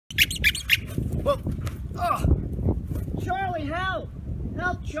Whoa. Oh. Charlie, help!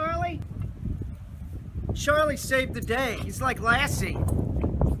 Help, Charlie! Charlie saved the day. He's like Lassie.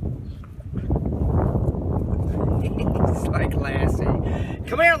 He's like Lassie.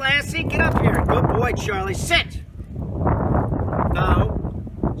 Come here, Lassie. Get up here. Good boy, Charlie. Sit. No.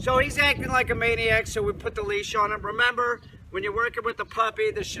 So he's acting like a maniac, so we put the leash on him. Remember, when you're working with a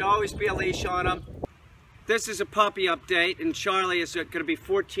puppy, there should always be a leash on him. This is a puppy update, and Charlie is going to be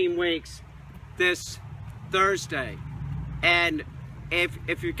 14 weeks this Thursday. And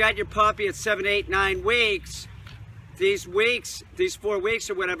if you've got your puppy at 7, 8, 9 weeks, these 4 weeks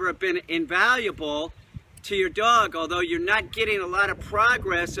or whatever have been invaluable to your dog, although you're not getting a lot of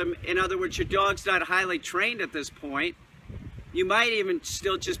progress. In other words, your dog's not highly trained at this point. You might even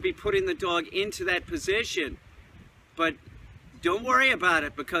still just be putting the dog into that position. But don't worry about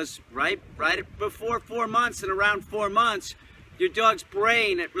it, because right before 4 months and around 4 months, your dog's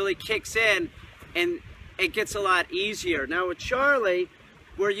brain, it really kicks in and it gets a lot easier. Now with Charlie,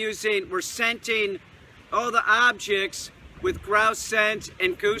 we're scenting all the objects with grouse scent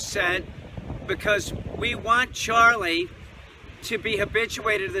and goose scent, because we want Charlie to be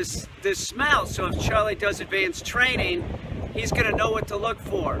habituated to this smell. So if Charlie does advanced training, he's going to know what to look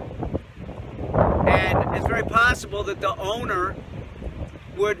for. And it's very possible that the owner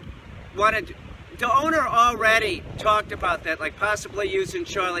would want to... The owner already talked about that, like possibly using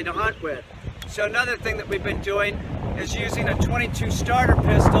Charlie to hunt with. So another thing that we've been doing is using a .22 starter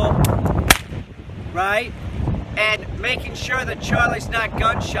pistol, right? And making sure that Charlie's not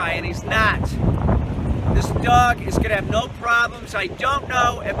gun shy, and he's not. This dog is going to have no problems. I don't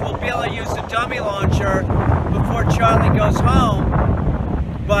know if we'll be able to use the dummy launcher before Charlie goes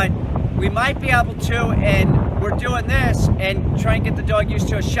home, but we might be able to, and we're doing this and trying to get the dog used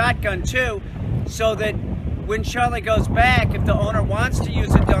to a shotgun too, so that when Charlie goes back, if the owner wants to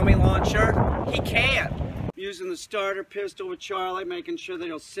use a dummy launcher, he can. Using the starter pistol with Charlie, making sure that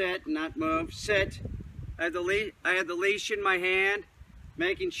he'll sit and not move. Sit. I had the leash in my hand,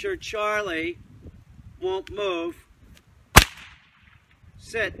 making sure Charlie won't move.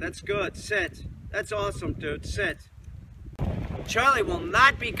 Sit. That's good. Sit. That's awesome, dude. Sit. Charlie will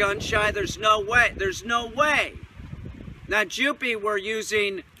not be gun shy. There's no way. There's no way. Now, Joopy, we're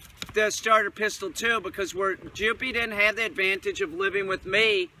using the starter pistol too, because Joopy didn't have the advantage of living with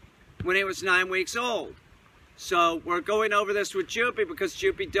me when he was 9 weeks old. So we're going over this with Joopy, because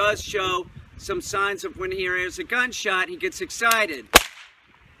Joopy does show some signs of when he hears a gunshot, he gets excited.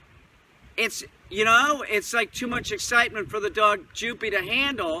 It's, you know, it's like too much excitement for the dog Joopy to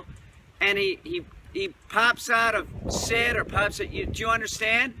handle, and he pops out of sit or pops at you. Do you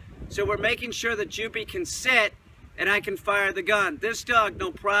understand? So we're making sure that Joopy can sit and I can fire the gun. This dog,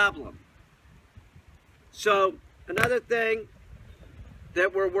 no problem. So another thing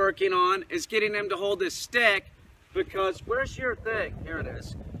that we're working on is getting him to hold his stick, because where's your thing? Here it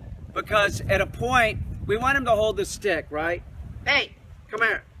is. Because at a point, we want him to hold the stick, right? Hey, come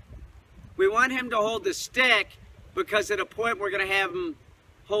here. We want him to hold the stick, because at a point we're going to have him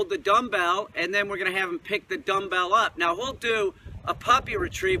hold the dumbbell, and then we're going to have him pick the dumbbell up. Now he'll do a puppy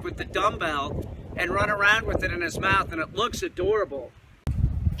retrieve with the dumbbell and run around with it in his mouth, and it looks adorable.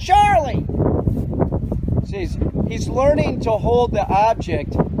 Charlie! See, he's learning to hold the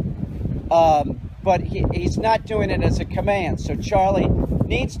object, but he's not doing it as a command. So Charlie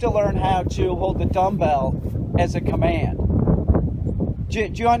needs to learn how to hold the dumbbell as a command. Do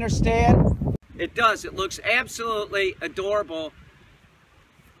you understand? It does. It looks absolutely adorable.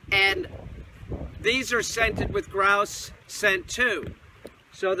 And these are scented with grouse scent too.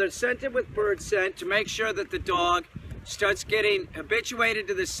 So they're scented with bird scent to make sure that the dog starts getting habituated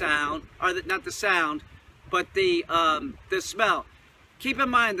to the sound, or not the sound, but the smell. Keep in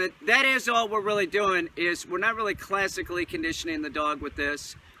mind that that is all we're really doing. Is we're not really classically conditioning the dog with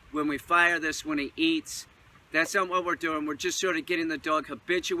this. When we fire this, when he eats, that's not what we're doing. We're just sort of getting the dog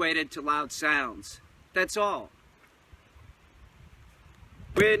habituated to loud sounds. That's all.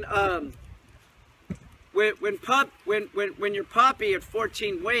 When your puppy at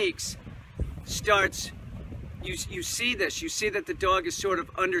 14 weeks starts, you see this. You see that the dog is sort of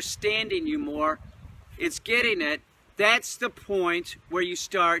understanding you more. It's getting it. That's the point where you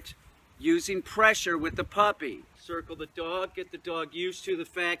start using pressure with the puppy. Circle the dog, get the dog used to the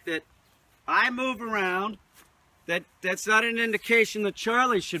fact that I move around. That's not an indication that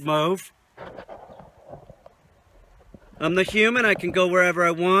Charlie should move. I'm the human, I can go wherever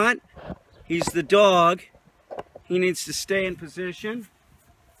I want. He's the dog. He needs to stay in position.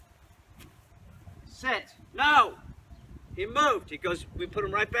 Sit. No! He moved. He goes, we put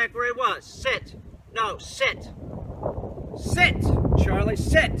him right back where he was. Sit. No, sit. Sit, Charlie,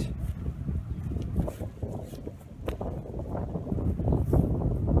 sit.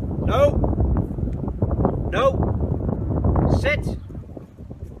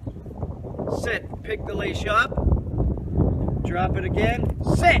 leash up. Drop it again.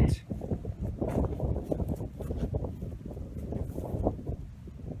 Sit.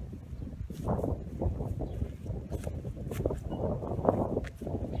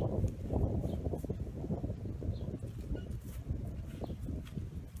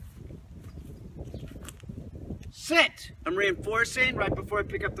 Sit. I'm reinforcing right before I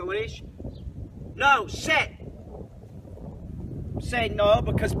pick up the leash. No, sit. Say no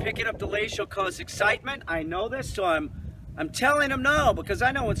because picking up the leash will cause excitement. I know this, so I'm telling him no because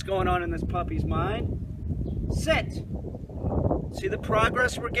I know what's going on in this puppy's mind. Sit. See the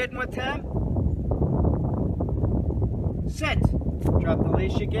progress we're getting with him? Sit. Drop the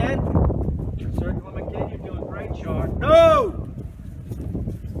leash again. Circle him again. You're doing great, Char. No!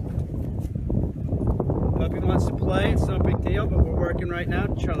 Puppy wants to play. It's no big deal, but we're working right now.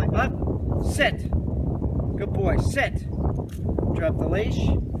 Charlie, up. Sit. Good boy. Sit. Drop the leash.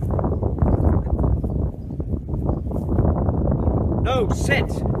 No, sit.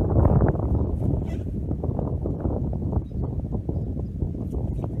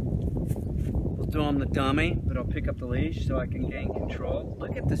 We'll do him the dummy, but I'll pick up the leash so I can gain control.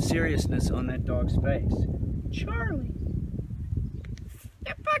 Look at the seriousness on that dog's face. Charlie.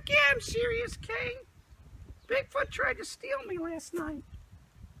 Yeah, fuck yeah, I'm serious, Caine. Bigfoot tried to steal me last night.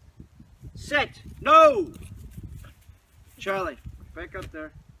 Sit. No! Charlie, back up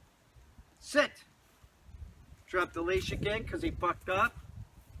there. Sit. Drop the leash again because he fucked up.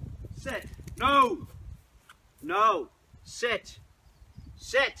 Sit. No! No. Sit.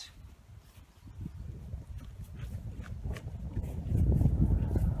 Sit.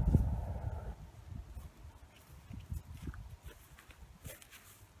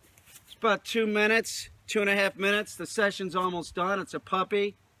 It's about 2 minutes, 2.5 minutes. The session's almost done. It's a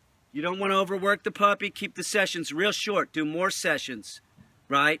puppy. You don't want to overwork the puppy. Keep the sessions real short. Do more sessions,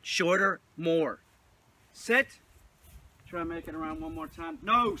 right? Shorter, more. Sit. Try making around one more time.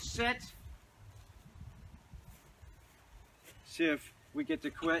 No, sit. See if we get to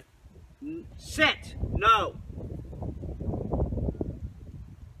quit. Sit. No.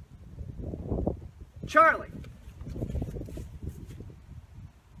 Charlie.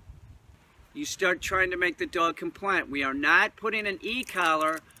 You start trying to make the dog compliant. We are not putting an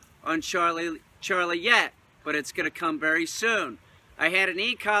e-collar on Charlie yet, but it's going to come very soon. I had an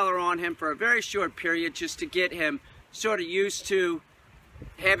e-collar on him for a very short period just to get him sort of used to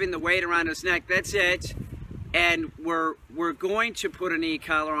having the weight around his neck. That's it. And we're going to put an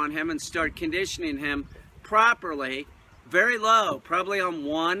e-collar on him and start conditioning him properly, very low, probably on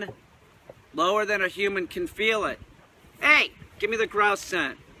 1, lower than a human can feel it. Hey, give me the grouse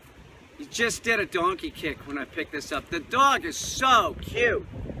scent. He just did a donkey kick when I picked this up. The dog is so cute.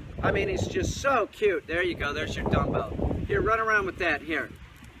 I mean, he's just so cute. There you go. There's your dumbbell. Here, run around with that. Here.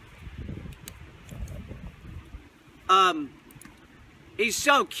 He's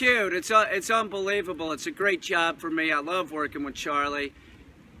so cute. It's unbelievable. It's a great job for me. I love working with Charlie.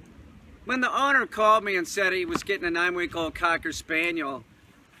 When the owner called me and said he was getting a 9-week-old Cocker Spaniel,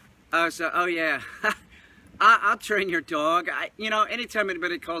 I was like, oh yeah, I'll train your dog. You know, anytime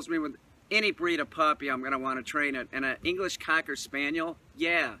anybody calls me with any breed of puppy, I'm going to want to train it. And an English Cocker Spaniel,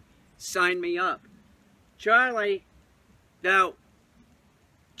 yeah, sign me up. Charlie, now,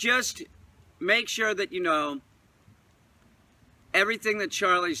 just make sure that you know everything that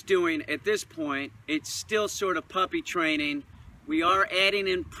Charlie's doing at this point, it's still sort of puppy training. We are adding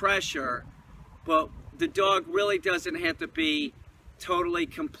in pressure, but the dog really doesn't have to be totally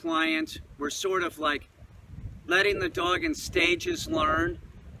compliant. We're sort of like letting the dog in stages learn.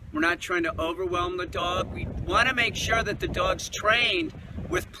 We're not trying to overwhelm the dog. We want to make sure that the dog's trained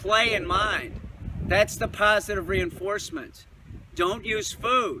with play in mind. That's the positive reinforcement. Don't use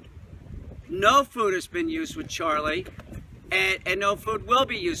food. No food has been used with Charlie, and no food will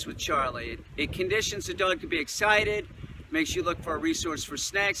be used with Charlie. It conditions the dog to be excited, makes you look for a resource for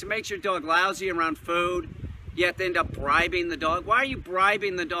snacks. It makes your dog lousy around food. You have to end up bribing the dog. Why are you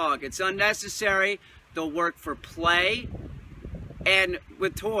bribing the dog? It's unnecessary. They'll work for play and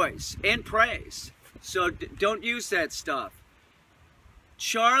with toys and praise. So don't use that stuff.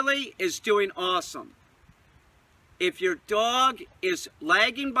 Charlie is doing awesome. If your dog is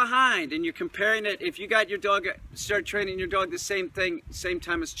lagging behind and you're comparing it, if you got your dog, start training your dog the same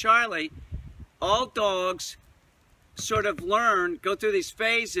time as Charlie, all dogs sort of learn, go through these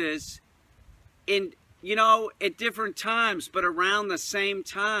phases in, you know, at different times, but around the same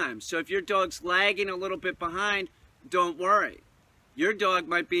time. So if your dog's lagging a little bit behind, don't worry. Your dog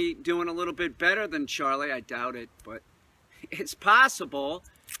might be doing a little bit better than Charlie. I doubt it, but it's possible.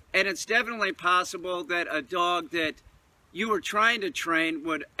 And it's definitely possible that a dog that you were trying to train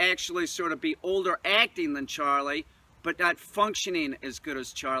would actually sort of be older acting than Charlie, but not functioning as good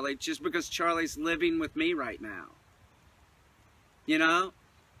as Charlie, just because Charlie's living with me right now. You know?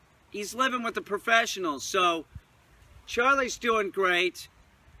 He's living with the professionals. So Charlie's doing great.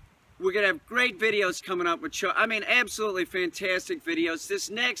 We're going to have great videos coming up with Charlie. I mean, absolutely fantastic videos. This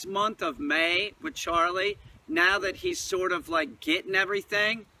next month of May with Charlie, now that he's sort of like getting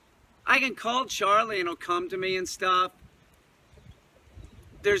everything, I can call Charlie and he'll come to me and stuff.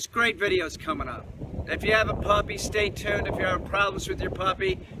 There's great videos coming up. If you have a puppy, stay tuned. If you're having problems with your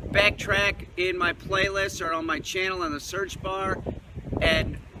puppy, backtrack in my playlist or on my channel in the search bar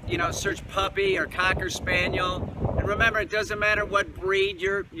and, you know, search puppy or Cocker Spaniel. And remember, it doesn't matter what breed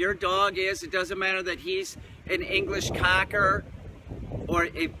your dog is. It doesn't matter that he's an English Cocker or,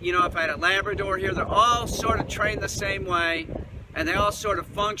 if, you know, if I had a Labrador here, they're all sort of trained the same way and they all sort of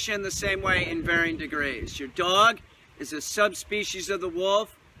function the same way in varying degrees. Your dog is a subspecies of the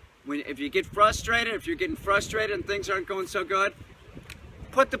wolf. If you get frustrated, if you're getting frustrated and things aren't going so good,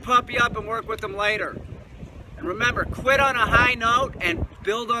 put the puppy up and work with them later. And remember, quit on a high note and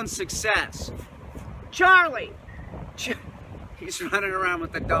build on success. Charlie! He's running around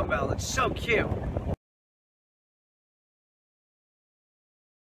with the dumbbell. It's so cute.